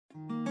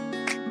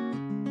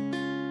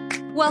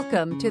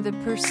Welcome to the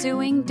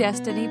Pursuing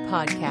Destiny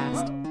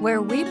podcast, where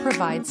we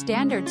provide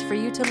standards for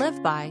you to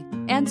live by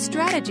and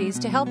strategies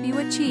to help you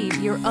achieve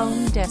your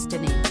own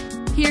destiny.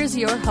 Here's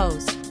your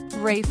host,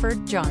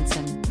 Rayford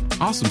Johnson.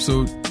 Awesome.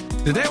 So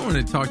today I want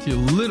to talk to you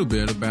a little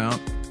bit about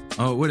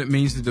what it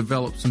means to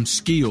develop some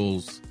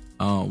skills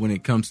when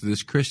it comes to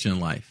this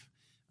Christian life.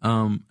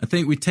 I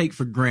think we take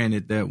for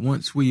granted that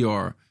once we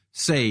are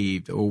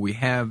saved, or we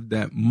have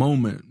that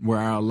moment where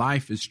our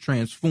life is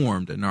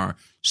transformed and our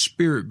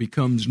spirit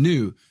becomes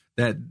new,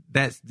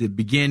 that's the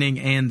beginning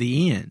and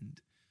the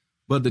end.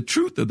 But the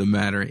truth of the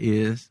matter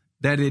is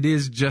that it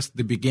is just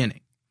the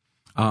beginning.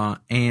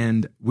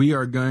 And we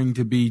are going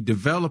to be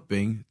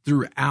developing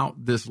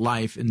throughout this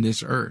life in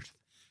this earth.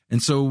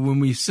 And so when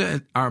we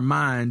set our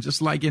mind,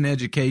 just like in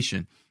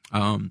education,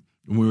 when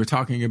we were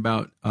talking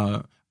about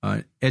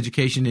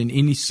education in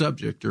any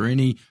subject or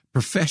any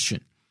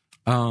profession,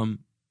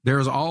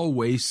 there's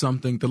always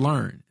something to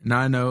learn. And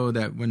I know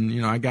that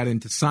when, I got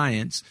into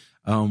science,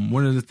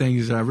 one of the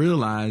things that I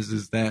realized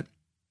is that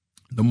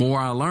the more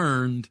I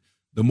learned,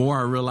 the more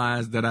I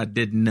realized that I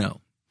didn't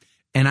know.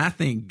 And I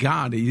think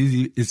God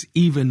is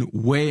even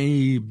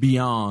way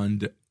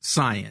beyond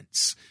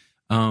science,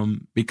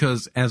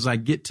 because as I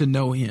get to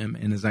know him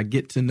and as I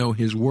get to know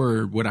his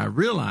word, what I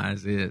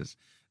realize is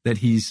that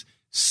he's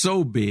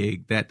so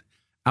big that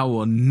I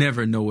will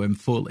never know him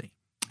fully.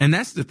 And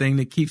that's the thing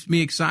that keeps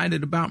me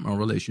excited about my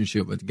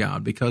relationship with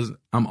God, because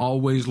I'm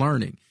always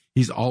learning.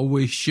 He's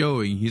always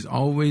showing. He's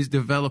always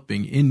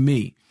developing in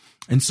me.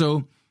 And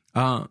so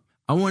I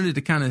wanted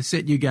to kind of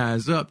set you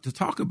guys up to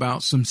talk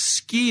about some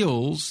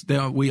skills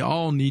that we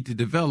all need to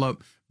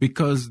develop,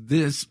 because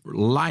this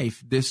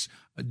life, this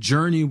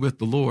journey with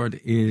the Lord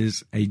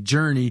is a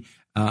journey,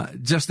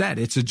 just that.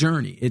 It's a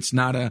journey. It's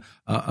not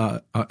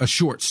a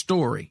short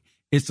story.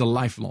 It's a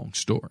lifelong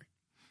story.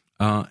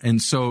 And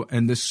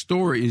this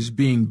story is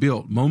being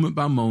built moment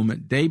by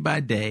moment, day by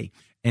day.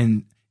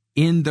 And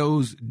in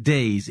those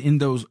days, in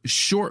those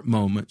short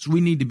moments, we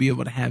need to be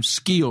able to have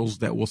skills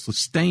that will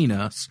sustain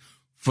us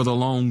for the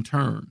long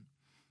term.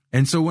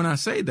 And so when I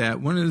say that,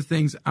 one of the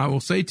things I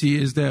will say to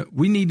you is that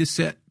we need to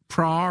set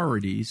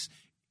priorities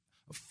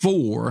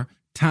for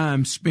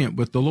time spent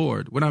with the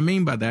Lord. What I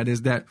mean by that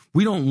is that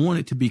we don't want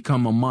it to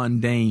become a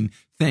mundane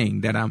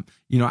thing that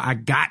I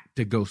got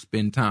to go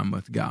spend time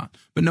with God.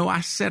 But no, I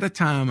set a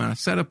time and I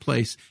set a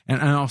place,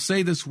 and I'll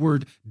say this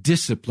word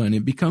discipline.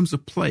 It becomes a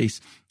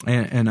place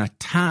and a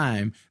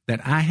time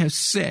that I have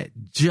set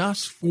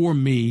just for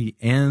me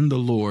and the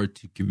Lord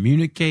to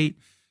communicate,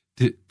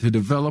 to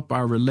develop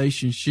our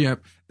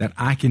relationship, that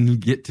I can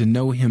get to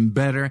know him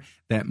better,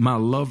 that my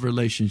love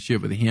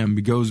relationship with him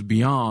goes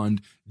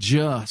beyond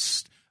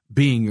just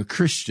being a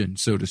Christian,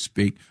 so to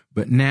speak,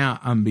 but now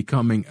I'm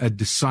becoming a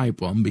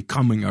disciple. I'm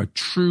becoming a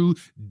true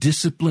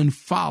disciplined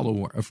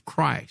follower of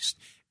Christ,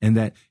 and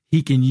that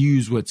he can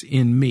use what's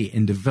in me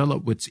and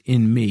develop what's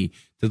in me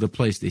to the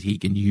place that he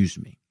can use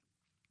me.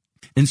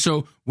 And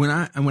so when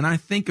I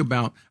think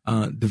about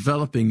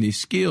developing these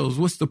skills,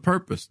 what's the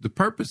purpose? The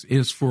purpose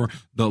is for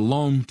the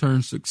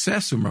long-term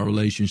success of my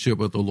relationship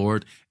with the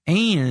Lord,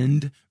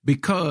 and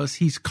because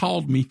he's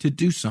called me to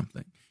do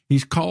something.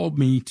 He's called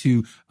me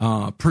to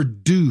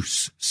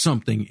produce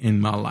something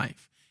in my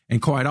life. And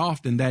quite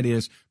often that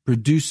is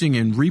producing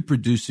and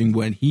reproducing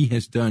what he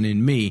has done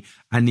in me.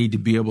 I need to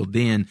be able to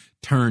then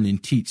turn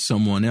and teach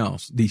someone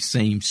else these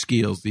same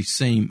skills, these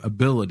same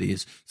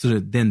abilities, so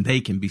that then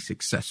they can be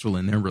successful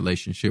in their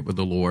relationship with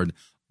the Lord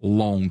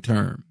long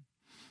term.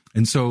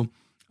 And so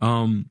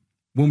when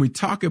we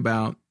talk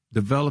about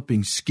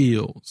developing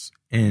skills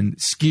and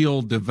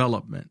skill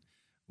development,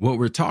 what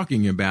we're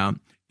talking about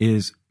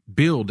is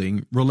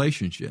building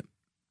relationship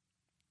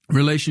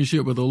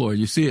with the Lord.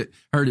 You see it,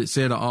 heard it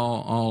said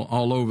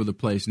all over the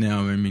place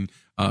now. I mean,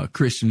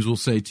 Christians will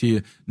say to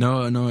you,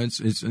 no,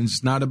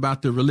 it's not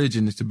about the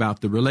religion. It's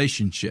about the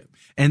relationship.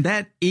 And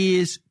that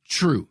is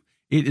true.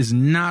 It is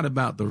not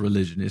about the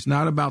religion. It's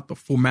not about the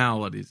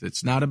formalities.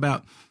 It's not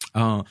about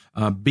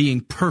being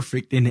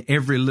perfect in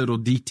every little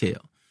detail.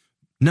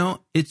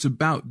 No, it's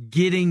about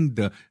getting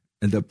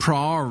the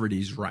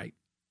priorities right.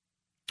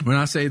 When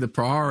I say the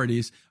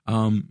priorities,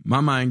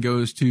 my mind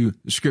goes to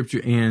the scripture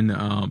in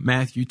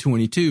Matthew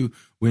 22,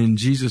 when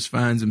Jesus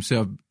finds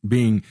himself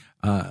being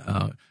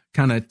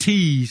kind of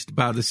teased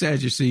by the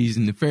Sadducees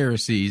and the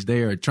Pharisees.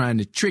 They are trying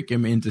to trick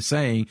him into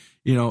saying,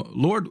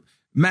 Lord,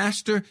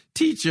 Master,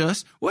 teach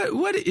us,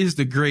 what is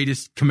the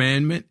greatest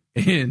commandment?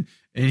 And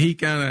he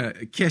kind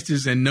of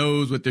catches and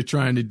knows what they're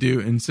trying to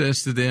do and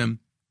says to them,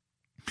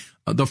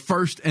 the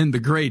first and the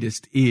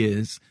greatest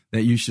is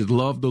that you should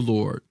love the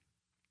Lord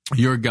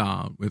your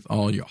God with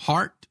all your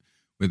heart,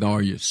 with all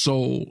your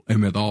soul,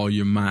 and with all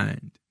your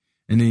mind.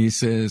 And then he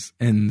says,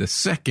 and the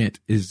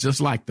second is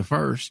just like the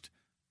first,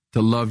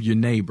 to love your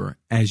neighbor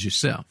as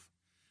yourself.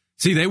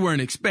 See, they weren't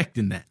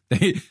expecting that.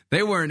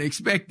 They weren't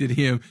expecting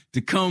him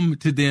to come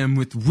to them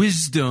with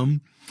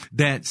wisdom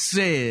that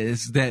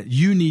says that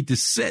you need to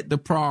set the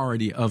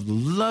priority of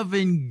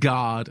loving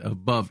God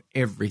above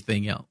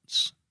everything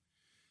else.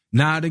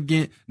 Not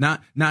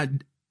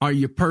are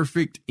you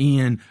perfect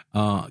in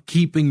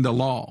keeping the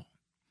law.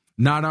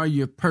 Not are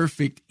you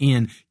perfect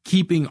in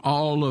keeping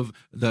all of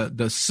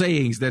the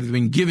sayings that have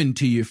been given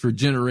to you for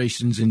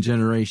generations and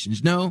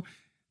generations. No,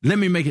 let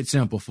me make it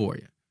simple for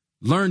you.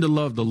 Learn to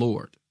love the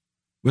Lord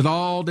with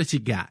all that you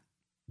got.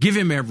 Give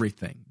him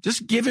everything.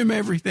 Just give him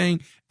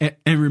everything and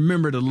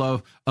remember to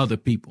love other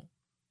people.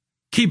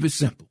 Keep it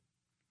simple.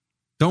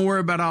 Don't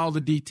worry about all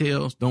the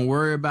details. Don't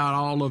worry about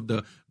all of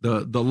the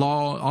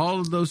law.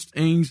 All of those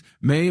things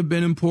may have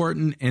been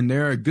important, and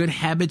there are good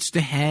habits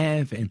to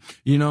have, and,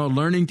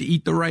 learning to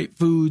eat the right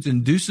foods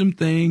and do some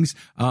things,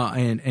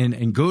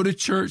 and go to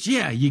church.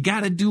 Yeah, you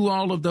got to do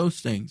all of those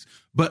things.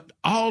 But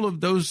all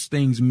of those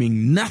things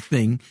mean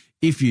nothing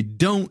if you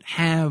don't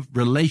have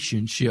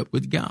relationship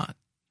with God.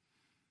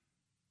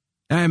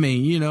 I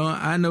mean,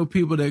 I know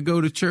people that go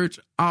to church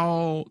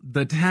all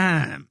the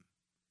time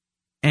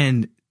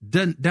and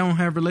don't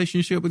have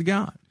relationship with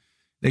God.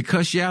 They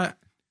cuss you out.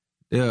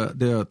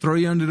 They'll throw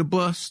you under the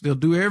bus. They'll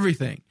do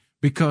everything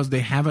because they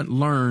haven't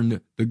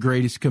learned the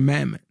greatest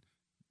commandment.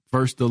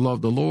 First, to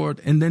love the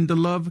Lord, and then to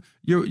love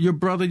your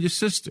brother, your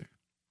sister.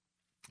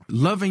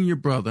 Loving your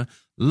brother,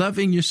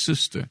 loving your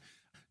sister,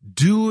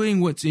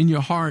 doing what's in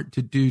your heart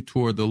to do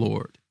toward the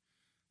Lord.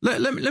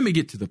 Let me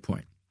get to the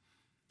point.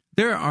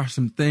 There are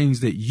some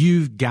things that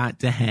you've got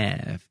to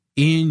have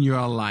in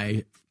your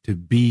life to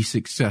be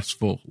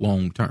successful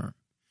long term.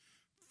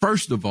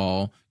 First of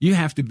all, you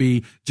have to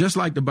be, just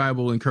like the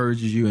Bible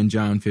encourages you in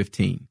John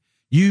 15,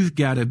 you've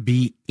got to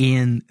be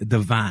in the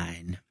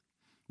vine.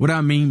 What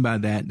I mean by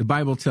that, the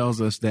Bible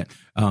tells us that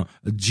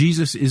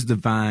Jesus is the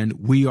vine,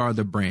 we are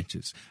the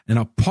branches. And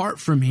apart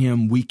from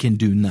him, we can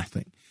do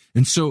nothing.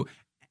 And so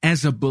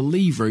as a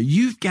believer,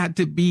 you've got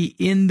to be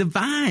in the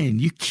vine.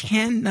 You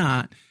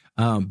cannot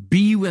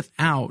be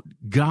without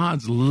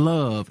God's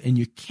love, and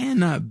you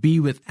cannot be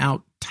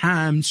without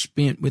time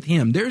spent with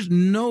him. There's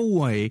no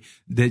way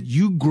that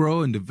you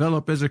grow and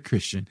develop as a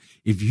Christian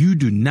if you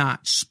do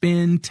not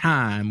spend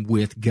time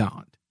with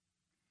God.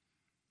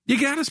 You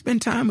got to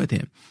spend time with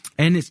him,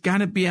 and it's got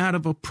to be out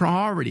of a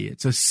priority.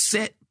 It's a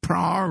set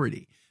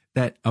priority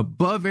that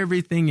above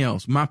everything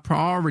else, my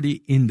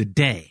priority in the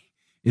day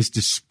is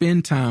to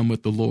spend time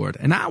with the Lord.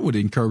 And I would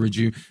encourage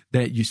you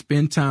that you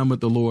spend time with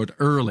the Lord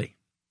early.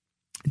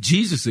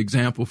 Jesus'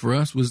 example for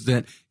us was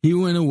that he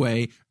went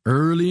away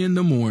early in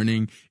the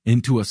morning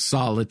into a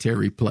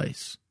solitary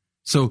place.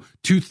 So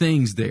 2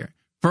 things there.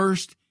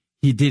 First,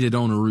 he did it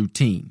on a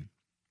routine.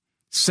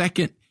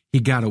 Second,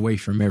 he got away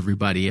from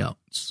everybody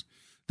else.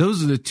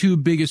 Those are the 2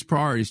 biggest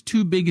priorities,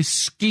 2 biggest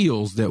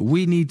skills that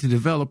we need to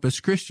develop as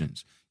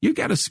Christians. You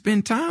got to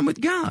spend time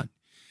with God.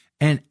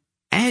 And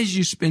as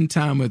you spend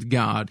time with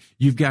God,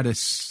 you've got to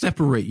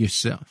separate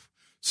yourself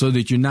so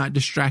that you're not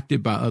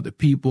distracted by other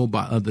people,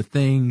 by other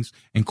things.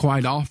 And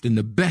quite often,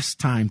 the best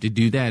time to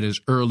do that is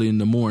early in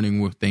the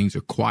morning where things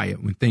are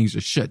quiet, when things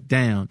are shut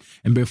down,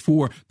 and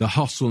before the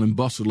hustle and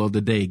bustle of the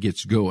day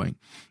gets going.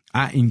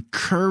 I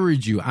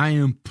encourage you, I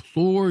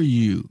implore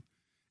you,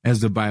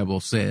 as the Bible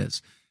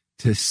says,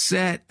 to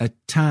set a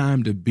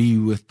time to be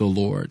with the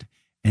Lord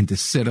and to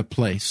set a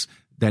place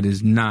that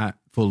is not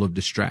full of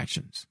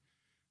distractions.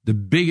 The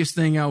biggest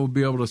thing I would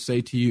be able to say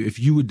to you, if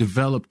you would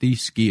develop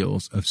these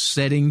skills of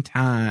setting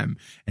time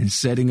and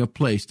setting a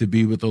place to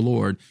be with the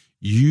Lord,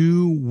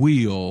 you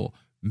will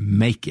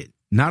make it.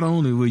 Not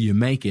only will you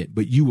make it,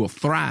 but you will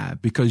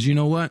thrive, because you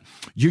know what?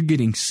 You're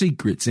getting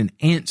secrets and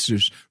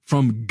answers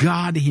from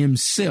God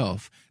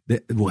himself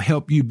that will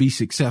help you be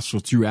successful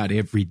throughout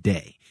every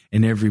day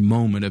and every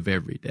moment of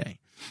every day.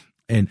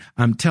 And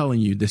I'm telling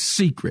you the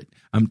secret.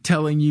 I'm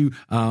telling you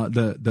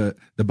the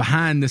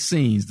behind the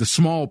scenes, the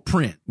small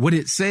print. What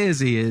it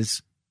says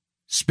is,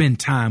 spend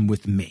time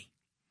with me.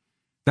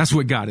 That's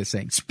what God is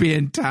saying.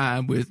 Spend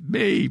time with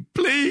me.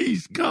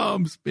 Please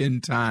come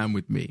spend time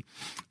with me.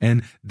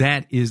 And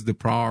that is the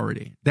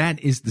priority.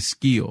 That is the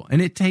skill.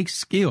 And it takes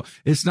skill.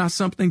 It's not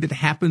something that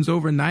happens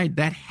overnight.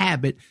 That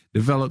habit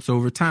develops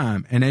over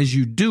time. And as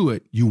you do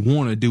it, you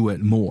want to do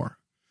it more.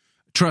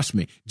 Trust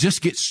me,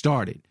 just get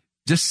started.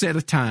 Just set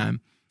a time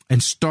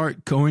and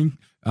start going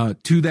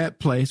to that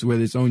place,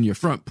 whether it's on your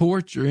front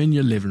porch or in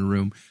your living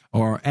room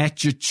or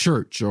at your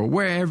church or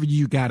wherever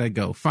you got to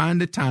go.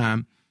 Find a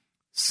time,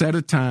 set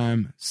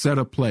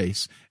a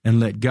place, and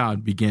let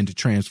God begin to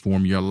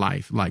transform your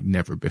life like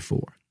never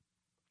before.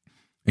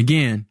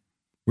 Again,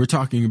 we're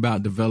talking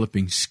about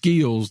developing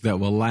skills that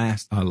will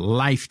last a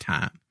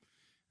lifetime.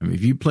 I mean,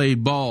 if you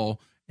played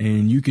ball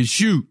and you could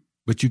shoot,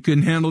 but you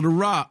couldn't handle the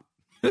rock,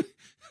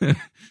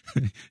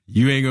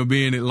 you ain't going to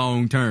be in it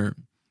long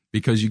term,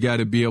 because you got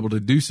to be able to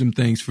do some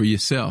things for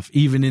yourself,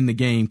 even in the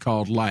game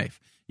called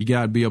life. You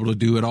got to be able to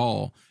do it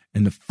all.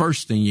 And the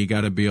first thing you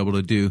got to be able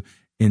to do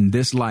in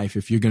this life,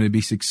 if you're going to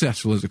be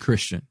successful as a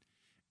Christian,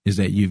 is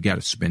that you've got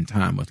to spend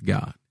time with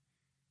God.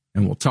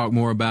 And we'll talk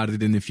more about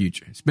it in the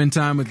future. Spend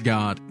time with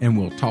God, and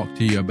we'll talk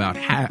to you about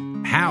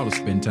how to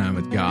spend time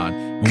with God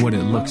and what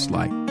it looks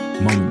like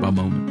moment by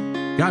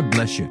moment. God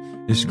bless you.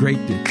 It's great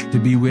to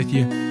be with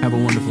you. Have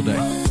a wonderful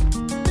day.